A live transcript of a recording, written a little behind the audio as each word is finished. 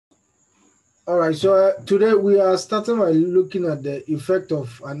All right, so today we are starting by looking at the effect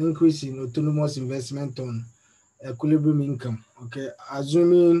of an increase in autonomous investment on equilibrium income. Okay,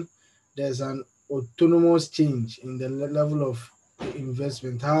 assuming there's an autonomous change in the level of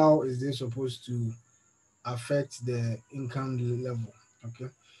investment, how is this supposed to affect the income level? Okay,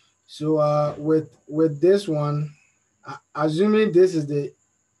 so with this one, assuming this is the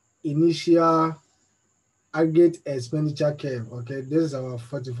initial aggregate expenditure curve. Okay, this is our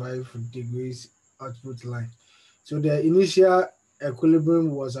 45 degrees output line. So the initial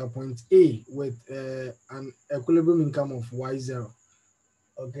equilibrium was at point A with an equilibrium income of Y0.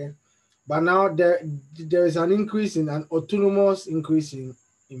 Okay, but now there is an increase in an autonomous increase in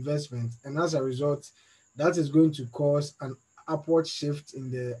investment, and as a result, that is going to cause an upward shift in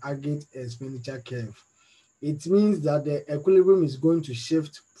the aggregate expenditure curve. It means that the equilibrium is going to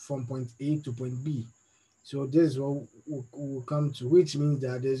shift from point A to point B. So this is what we'll come to, which means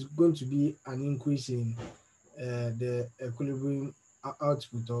that there's going to be an increase in the equilibrium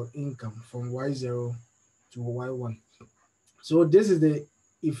output or income from Y0 to Y1. So this is the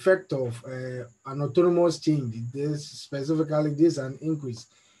effect of an autonomous change. This specifically, this is an increase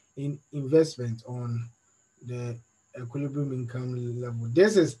in investment on the equilibrium income level.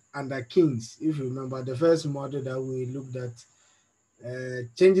 This is under Keynes. If you remember, the first model that we looked at,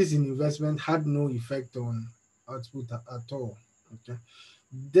 changes in investment had no effect on output at all. Okay,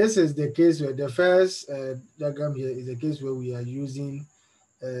 this is the case where the first diagram here is the case where we are using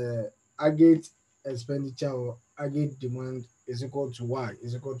aggregate expenditure or aggregate demand is equal to Y,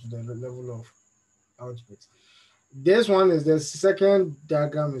 is equal to the level of output. This one is the second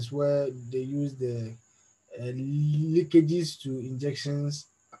diagram, is where they use the leakages to injections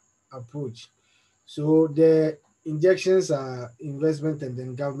approach. So the injections are investment and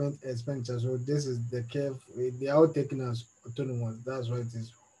then government expenditure. So this is the curve. They are all taken as autonomous. That's why it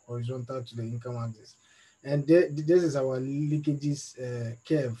is horizontal to the income axis. And this is our leakages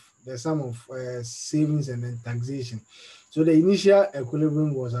curve, the sum of savings and then taxation. So the initial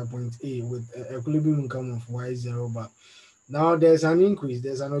equilibrium was at point A with equilibrium income of Y0 bar. Now there's an increase,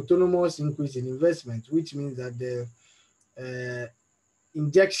 there's an autonomous increase in investment, which means that the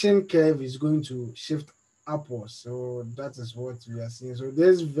injection curve is going to shift upwards. So that is what we are seeing. So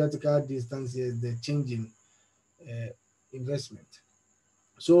this vertical distance here is the change in investment.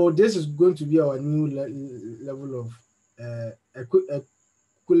 So this is going to be our new level of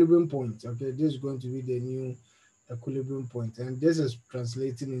equilibrium point. Okay, this is going to be the new equilibrium point, and this is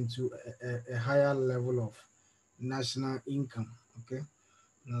translating into a higher level of national income. Okay,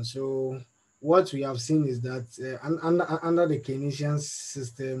 so what we have seen is that under the Keynesian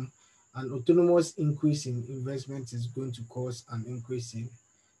system, an autonomous increase in investment is going to cause an increase in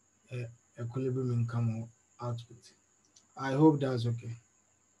equilibrium income or output. I hope that's okay.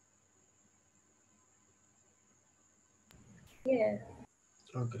 Yeah.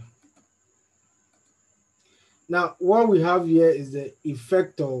 Okay. Now, what we have here is the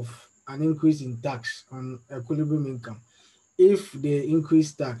effect of an increase in tax on equilibrium income. If they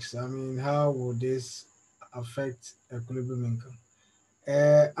increase tax, I mean, how will this affect equilibrium income?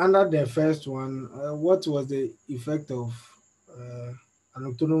 Under the first one, what was the effect of an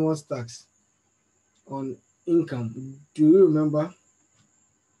autonomous tax on income? Do you remember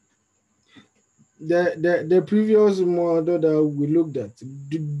the previous model that we looked at?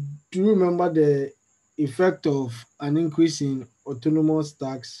 Do you remember the effect of an increase in autonomous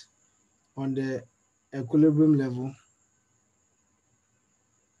tax on the equilibrium level?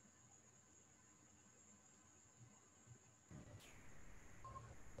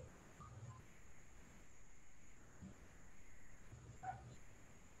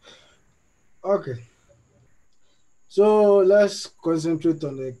 Okay, so let's concentrate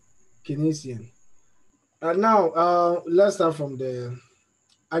on the Keynesian. Now, let's start from the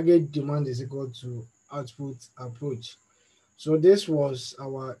aggregate demand is equal to output approach. So this was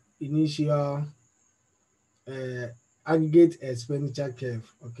our initial uh, aggregate expenditure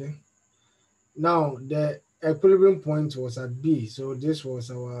curve. Okay. Now the equilibrium point was at B. So this was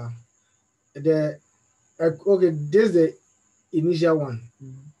our the okay. This is the initial one.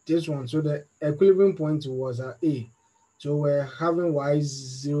 This one. So the equilibrium point was at A. So we're having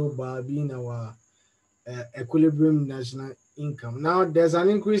Y0 bar being our equilibrium national income. Now there's an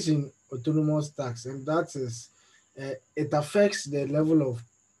increase in autonomous tax, and that is it affects the level of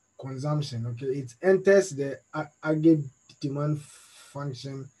consumption. Okay, it enters the aggregate demand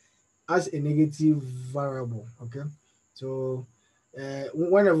function as a negative variable. Okay, so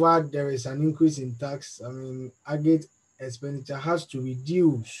whenever there is an increase in tax, I mean aggregate expenditure has to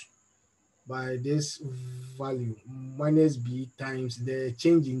reduce by this value minus b times the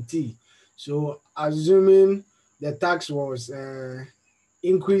change in t. So assuming the tax was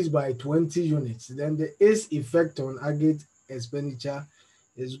increased by 20 units, then the its effect on aggregate expenditure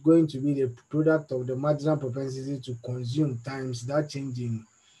is going to be the product of the marginal propensity to consume times that change in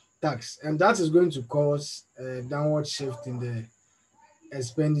tax, and that is going to cause a downward shift in the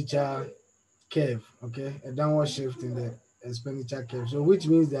expenditure curve. Okay, a downward shift in the expenditure curve. So which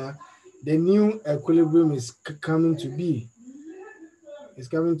means that the new equilibrium is coming to be. It's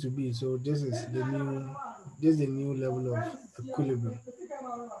coming to be. So this is the new level of equilibrium.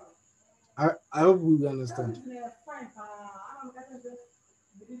 I hope we understand.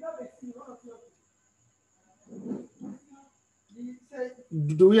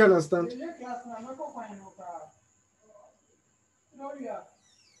 Do we understand?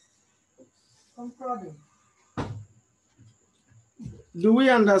 Do we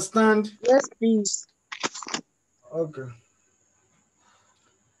understand? Yes, please. Okay.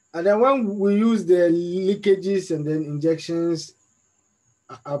 And then when we use the leakages and then injections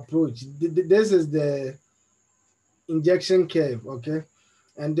approach, this is the injection curve, okay?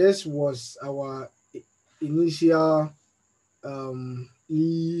 And this was our initial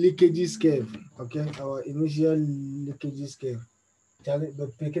leakages curve, okay? Our initial leakages curve. Charlie,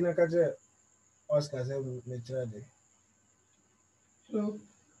 but picking a catcher, Oscar said, naturally.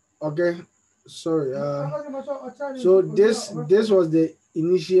 Okay, sorry. So this was the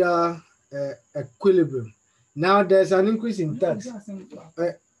initial equilibrium. Now there's an increase in tax.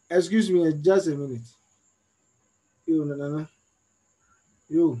 Excuse me, just a minute. You, no, no, no.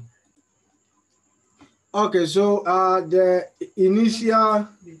 You. Okay, so the initial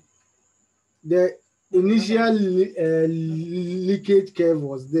leakage curve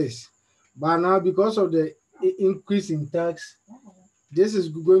was this, but now because of the increase in tax, this is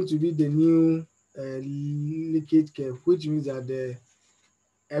going to be the new leakage curve, which means that the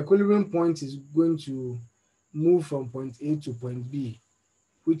equilibrium point is going to move from point A to point B,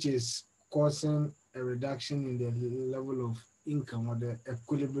 which is causing a reduction in the level of income or the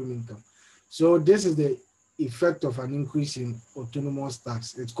equilibrium income. So this is the effect of an increase in autonomous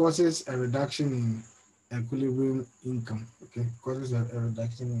tax. It causes a reduction in equilibrium income. Okay, causes a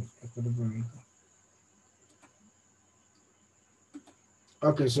reduction in equilibrium income.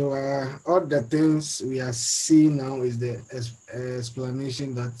 Okay, so all the things we are seeing now is the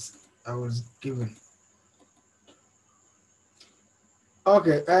explanation that I was given.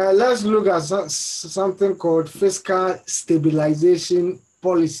 Okay, let's look at something called fiscal stabilization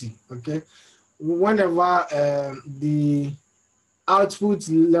policy. Okay, whenever the output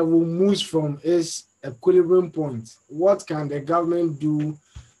level moves from its equilibrium point, what can the government do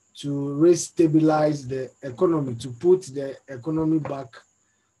to re-stabilize the economy, to put the economy back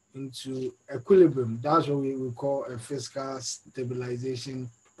into equilibrium? That's what we call a fiscal stabilization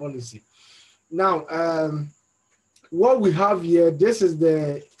policy. Now, what we have here, this is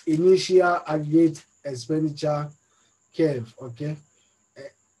the initial aggregate expenditure curve. Okay.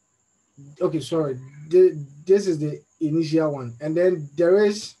 Okay, sorry. This is the initial one, and then there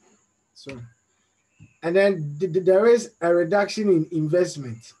is there is a reduction in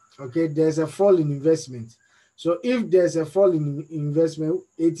investment. Okay, there's a fall in investment. So if there's a fall in investment,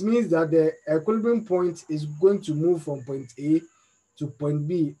 it means that the equilibrium point is going to move from point A to point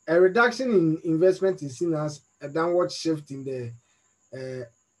B. A reduction in investment is seen as a downward shift in the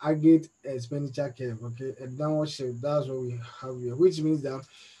aggregate expenditure curve. Okay, a downward shift. That's what we have here, which means that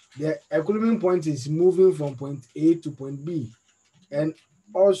the equilibrium point is moving from point A to point B, and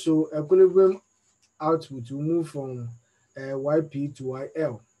also equilibrium output will move from YP to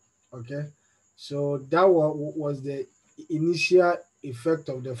YL. Okay, so that was the initial effect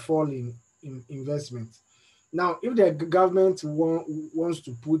of the fall in investment. Now, if the government wants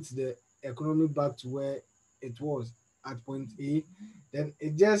to put the economy back to where it was at point A, then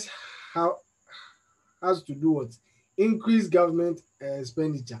it just ha has to do what? Increase government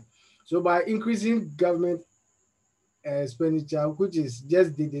expenditure. So by increasing government expenditure, which is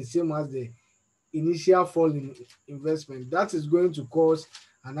just the same as the initial fall in investment, that is going to cause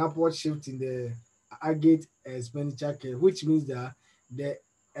an upward shift in the aggregate expenditure curve, which means that the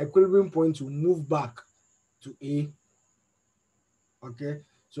equilibrium point will move back to A. Okay,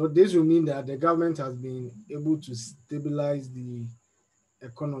 so this will mean that the government has been able to stabilize the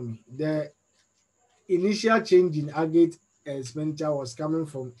economy. The initial change in aggregate expenditure was coming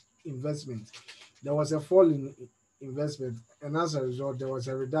from investment. There was a fall in investment, and as a result, there was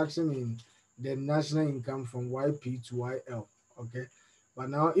a reduction in the national income from YP to YL. Okay, but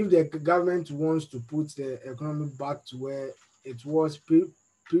now if the government wants to put the economy back to where it was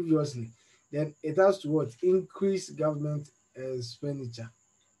previously, then it has to what? Increase government expenditure.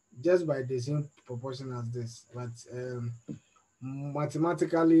 just by the same proportion as this. But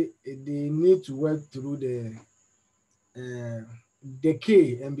mathematically, they need to work through uh, the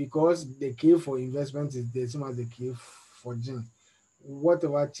K, and because the K for investment is the same as the K for gin,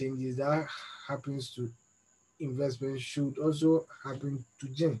 whatever changes that happens to investment should also happen to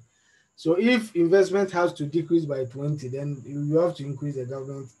gin. So if investment has to decrease by 20, then you have to increase the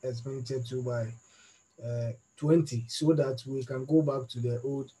government expenditure too by 20, so that we can go back to the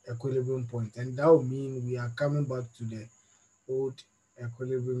old equilibrium point, and that will mean we are coming back to the old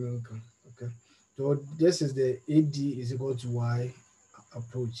equilibrium income. Okay, so this is the AD is equal to Y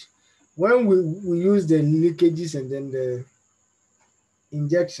approach. When we use the leakages and then the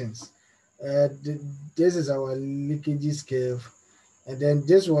injections, this is our leakages curve, and then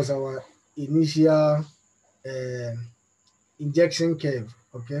this was our initial uh, injection curve.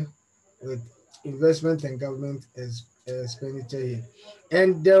 Okay, with investment and government expenditure here,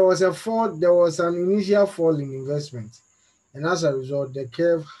 and there was an initial fall in investment, and as a result the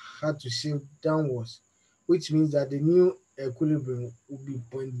curve had to shift downwards, which means that the new equilibrium will be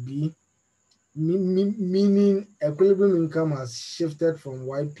point B, meaning equilibrium income has shifted from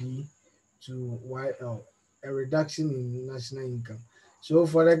YP to YL, a reduction in national income. So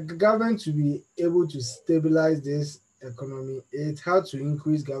for the government to be able to stabilize this economy, it had to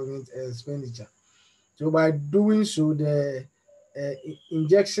increase government expenditure. So by doing so, the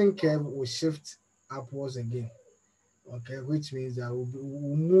injection curve will shift upwards again. Okay, which means that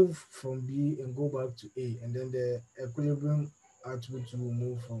we'll move from B and go back to A, and then the equilibrium output will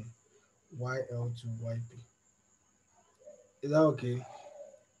move from YL to YP. Is that okay?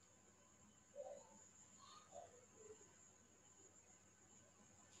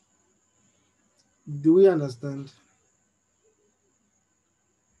 Do we understand?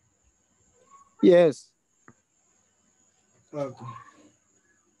 Yes. Okay.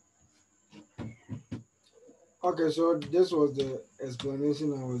 Okay, so this was the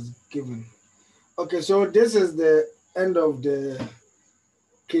explanation I was given. Okay, so this is the end of the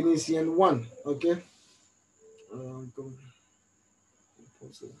Keynesian one. Okay. Go-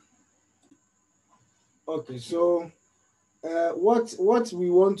 Okay, so what we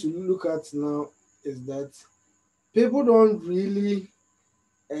want to look at now is that people don't really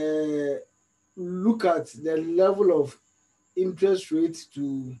uh, look at the level of interest rate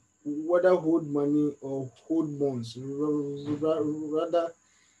to whether hold money or hold bonds. Rather,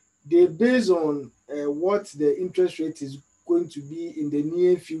 they base on what the interest rate is going to be in the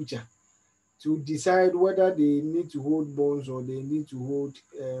near future to decide whether they need to hold bonds or they need to hold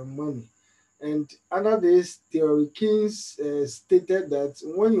money. And under this theory, Keynes stated that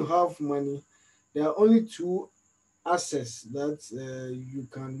when you have money, there are only two assets that you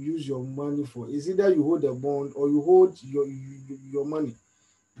can use your money for. It's either you hold a bond or you hold your money,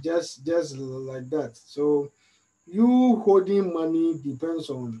 just like that. So you holding money depends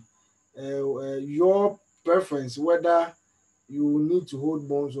on your preference, whether you need to hold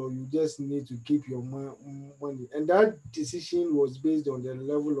bonds or you just need to keep your money. And that decision was based on the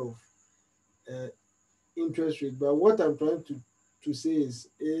level of uh, interest rate. But what I'm trying to say is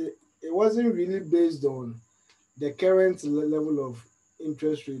it wasn't really based on the current level of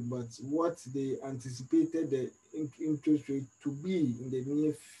interest rate, but what they anticipated the interest rate to be in the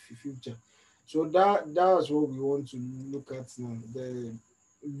near future. So that's what we want to look at now: the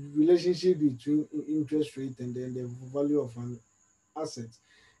relationship between interest rate and then the value of an asset.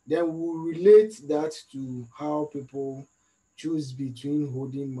 Then we'll relate that to how people choose between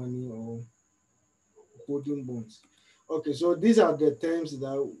holding money or holding bonds. Okay, so these are the terms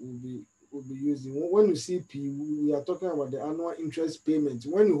that will be using. When you see P, we are talking about the annual interest payment.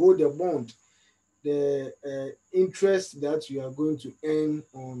 When you hold a bond, the interest that you are going to earn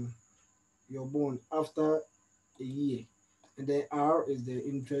on your bond after a year. And then R is the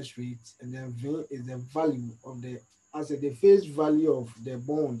interest rate, and then V is the value of the asset, the face value of the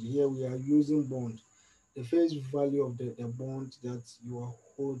bond. Here we are using bond, the face value of the bond that you are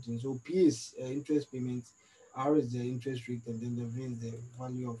holding. So P is interest payment, R is the interest rate, and then the V is the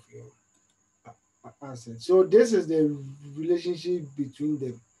value of your asset. So this is the relationship between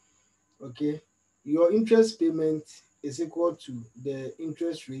them. Okay, your interest payment is equal to the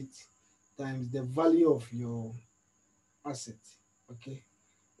interest rate times the value of your asset. Okay,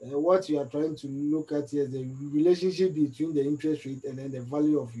 what you are trying to look at here is the relationship between the interest rate and then the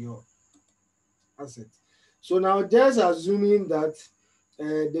value of your asset. So now just assuming that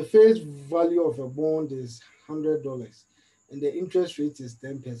the face value of a bond is $100 and the interest rate is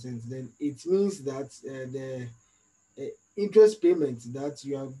 10%, then it means that the interest payment that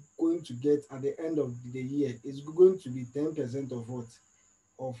you are going to get at the end of the year is going to be 10% of what?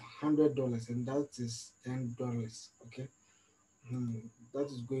 of $100, and that is $10. Okay. That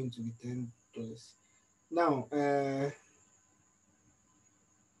is going to be $10. Now,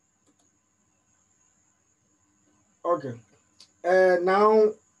 okay.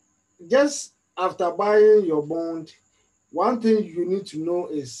 Now, just after buying your bond, one thing you need to know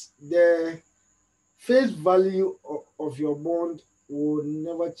is the face value of your bond will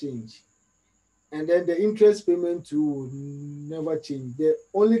never change, and then the interest payment too will never change. The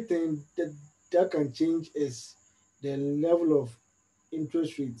only thing that can change is the level of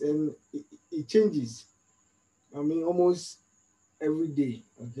interest rate, and it changes. I mean, almost every day.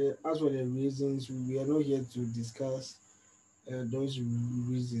 Okay, as for the reasons, we are not here to discuss those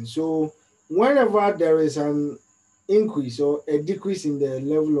reasons. So, whenever there is an increase or a decrease in the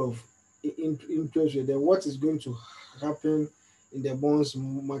level of interest rate, then what is going to happen in the bonds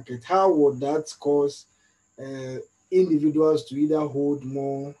market? How would that cause uh, individuals to either hold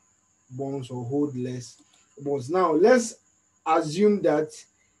more bonds or hold less bonds? Now, let's assume that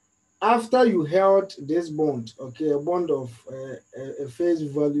after you held this bond, okay, a bond of a face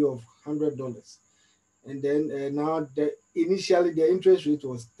value of $100, and then now initially the interest rate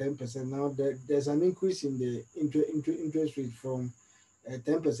was 10%. Now there's an increase in the interest rate from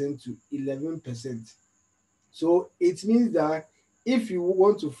 10% to 11%. So it means that if you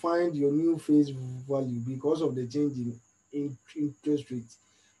want to find your new face value because of the change in interest rate,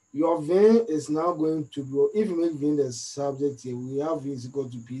 your VIN is now going to go, if you make VIN the subject here, we have V is equal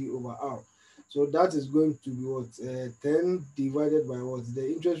to P over R. So that is going to be what? 10 divided by what? The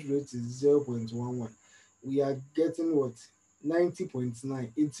interest rate is 0.11. We are getting what?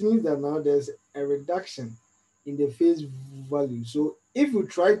 90.9. It means that now there's a reduction in the face value. So if you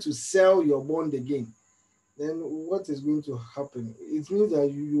try to sell your bond again, then what is going to happen? It means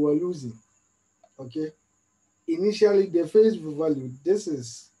that you are losing. Okay. Initially, the face value, this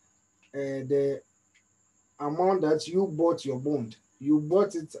is the amount that you bought your bond. You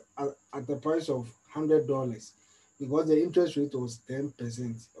bought it at the price of $100 because the interest rate was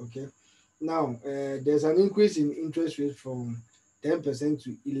 10%. Okay. Now, there's an increase in interest rate from 10%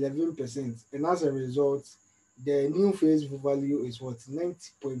 to 11%, and as a result, the new face value is what?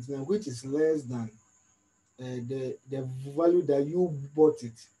 90.9, which is less than the value that you bought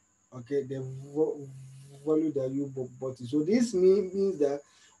it. Okay, the value that you bought it. So this means that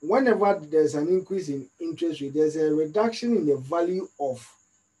whenever there's an increase in interest rate, there's a reduction in the value of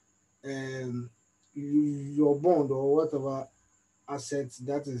um, your bond or whatever assets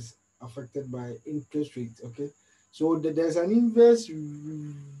that is affected by interest rate. Okay, so there's an inverse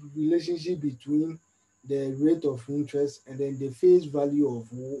relationship between the rate of interest and then the face value of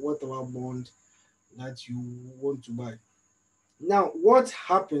whatever bond that you want to buy. Now, what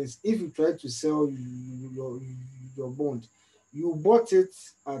happens if you try to sell your bond? You bought it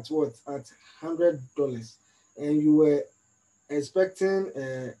at what? At $100, and you were expecting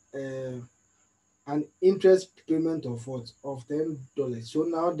an interest payment of what? Of $10. So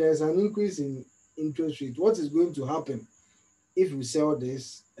now there's an increase in interest rate. What is going to happen if you sell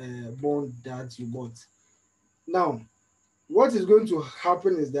this bond that you bought? Now, what is going to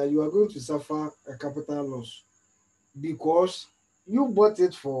happen is that you are going to suffer a capital loss because you bought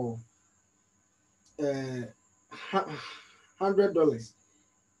it for $100,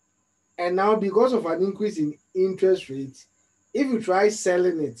 and now because of an increase in interest rate, if you try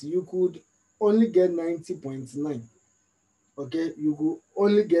selling it, you could only get 90.9. Okay, you could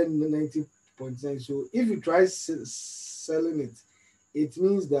only get 90.9. So if you try selling it, it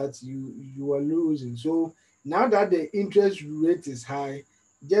means that you are losing. So now that the interest rate is high,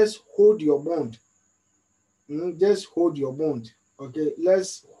 just hold your bond. Just hold your bond. Okay,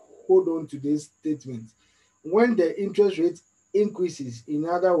 let's hold on to this statement. When the interest rate increases, in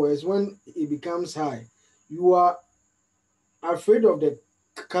other words, when it becomes high, you are afraid of the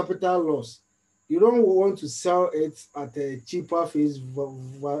capital loss. You don't want to sell it at a cheaper face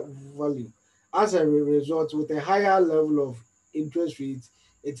value. As a result, with a higher level of interest rate,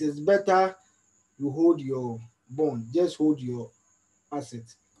 it is better you hold your bond, just hold your asset.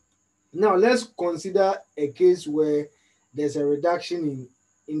 Now, let's consider a case where there's a reduction in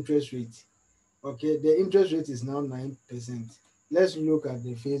interest rate. Okay, the interest rate is now 9%. Let's look at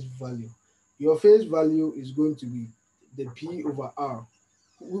the face value. Your face value is going to be the P over R,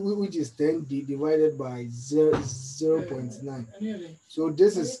 which is 10 divided by 0.9. So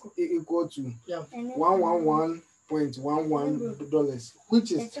this is equal to $111.11,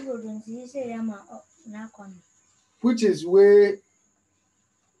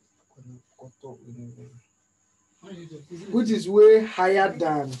 which is way higher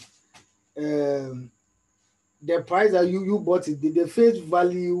than um, the price that you bought it, the face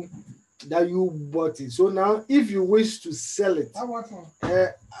value that you bought it. So now if you wish to sell it,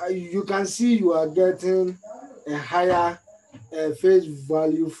 you can see you are getting a higher face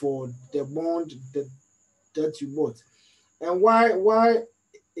value for the bond that you bought. And why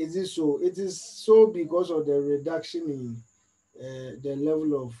is it so? It is so because of the reduction in the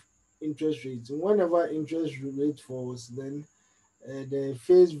level of interest rates. Whenever interest rate falls, then the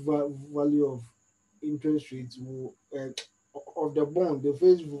face value of interest rates will of the bond, the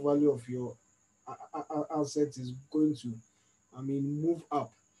face value of your asset is going to, I mean, move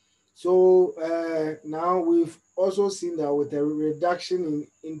up. So now we've also seen that with a reduction in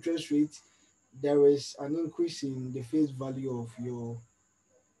interest rate, there is an increase in the face value of your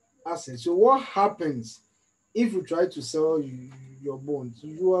asset. So what happens if you try to sell your bonds?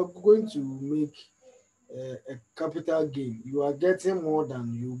 You are going to make a capital gain. You are getting more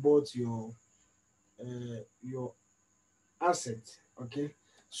than you bought your asset. Okay.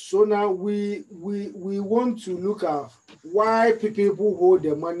 So now we want to look at why people hold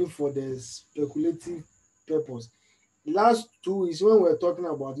their money for the speculative purpose. Last two is when we're talking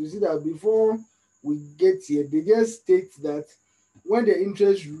about, you see that before we get here, they just state that when the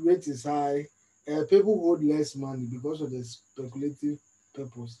interest rate is high, people hold less money because of the speculative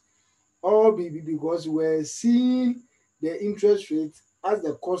purpose, or because we're seeing the interest rate as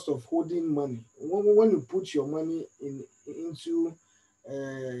the cost of holding money. When you put your money into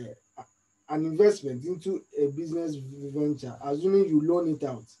an investment, into a business venture, assuming you loan it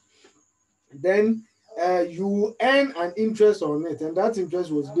out, then you earn an interest on it, and that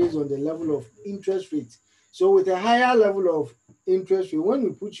interest was based on the level of interest rate. So with a higher level of interest rate, when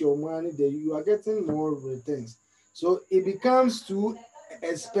you put your money there, you are getting more returns. So it becomes too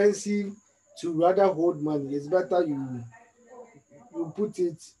expensive to rather hold money. It's better you put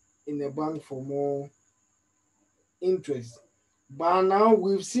it in a bank for more interest. But now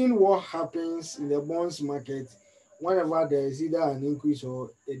we've seen what happens in the bonds market whenever there is either an increase or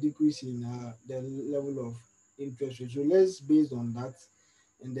a decrease in the level of interest rate. So let's based on that,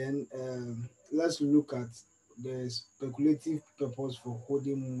 and then let's look at the speculative purpose for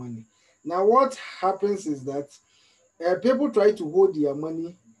holding money. Now, what happens is that people try to hold their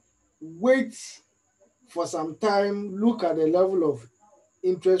money, wait for some time, look at the level of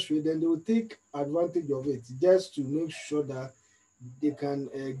interest rate, then they will take advantage of it just to make sure that they can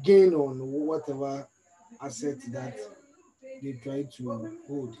gain on whatever asset that they try to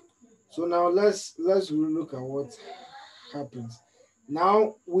hold. So now let's look at what happens.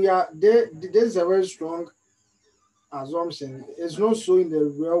 Now we are there. There's a very strong assumption. It's not so in the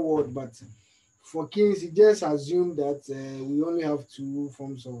real world, but for Keynes, he just assumed that we only have two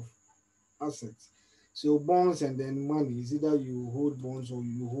forms of assets. So bonds and then money. It's either you hold bonds or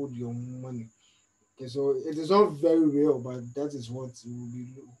you hold your money. Okay, so it is not very real, but that is what we will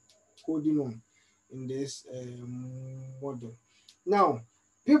be holding on in this model. Now,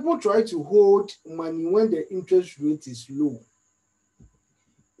 people try to hold money when the interest rate is low.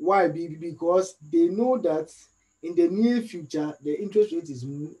 Why? Because they know that in the near future, the interest rate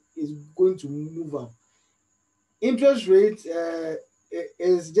is going to move up. Interest rate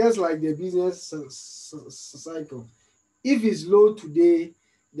is just like the business cycle. If it's low today,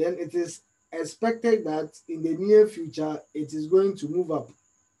 then it is expected that in the near future it is going to move up.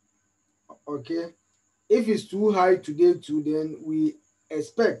 Okay. If it's too high today too, then we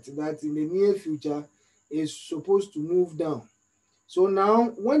expect that in the near future it's supposed to move down. So now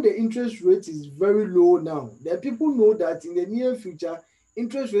when the interest rate is very low now, then people know that in the near future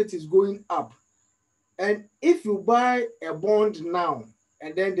interest rate is going up. And if you buy a bond now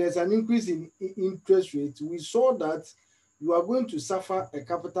and then there's an increase in interest rate, we saw that you are going to suffer a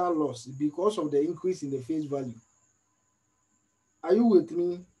capital loss because of the increase in the face value. Are you with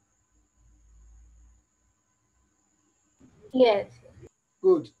me? Yes.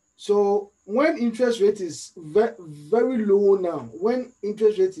 Good. So when interest rate is very low now, when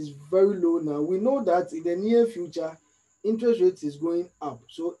interest rate is very low now, we know that in the near future, interest rate is going up.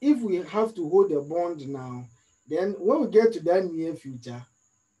 So if we have to hold a bond now, then when we get to that near future,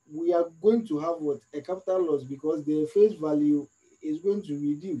 we are going to have what? A capital loss because the face value is going to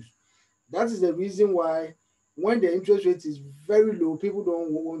reduce. That is the reason why when the interest rate is very low, people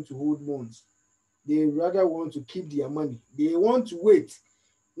don't want to hold bonds. They rather want to keep their money. They want to wait.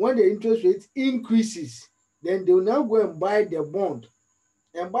 When the interest rate increases, then they will now go and buy the bond.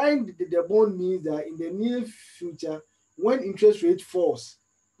 And buying the bond means that in the near future, when interest rate falls,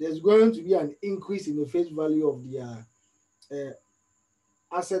 there's going to be an increase in the face value of their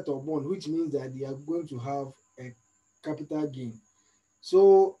asset or bond, which means that they are going to have a capital gain.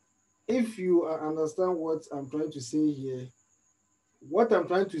 So if you understand what I'm trying to say here, what I'm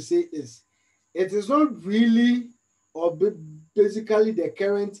trying to say is it is not really or basically the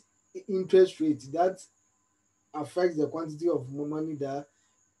current interest rate that affects the quantity of money that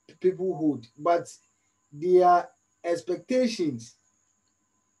people hold, but their expectations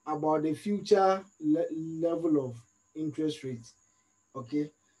about the future level of interest rate. Okay,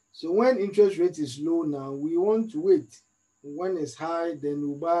 so when interest rate is low now, we want to wait. When it's high, then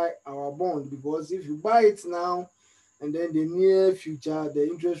we buy our bond, because if you buy it now and then the near future the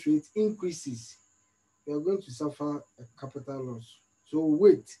interest rate increases, you are going to suffer a capital loss. So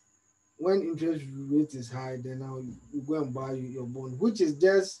wait, when interest rate is high, then now you go and buy your bond, which is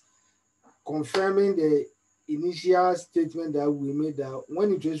just confirming the initial statement that we made, that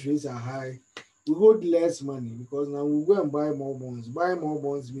when interest rates are high, we hold less money, because now we go and buy more bonds. Buying more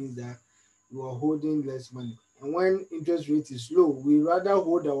bonds means that you are holding less money. And when interest rate is low, we rather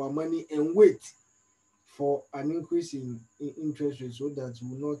hold our money and wait for an increase in interest rate, so that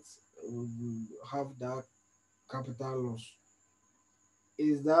we will not have that capital loss.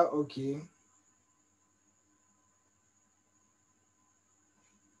 Is that okay?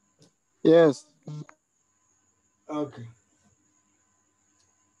 Yes. Okay.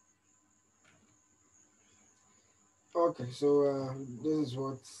 Okay. So this is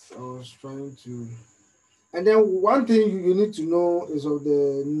what I was trying to. And then one thing you need to know is of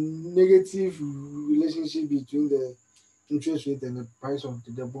the negative relationship between the interest rate and the price of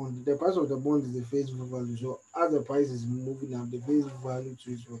the bond. The price of the bond is the face value. So as the price is moving up, the face value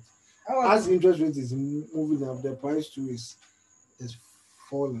too is what? As interest rate is moving up, the price too is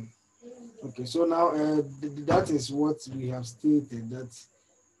falling. Okay, so now that is what we have stated, that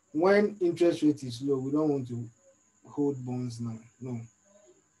when interest rate is low, we don't want to hold bonds now. No,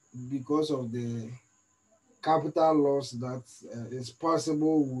 because of the capital loss that is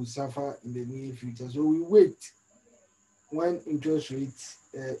possible will suffer in the near future. So we wait when interest rates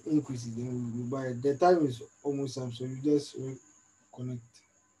increases, then we buy. The time is almost up, so you just connect.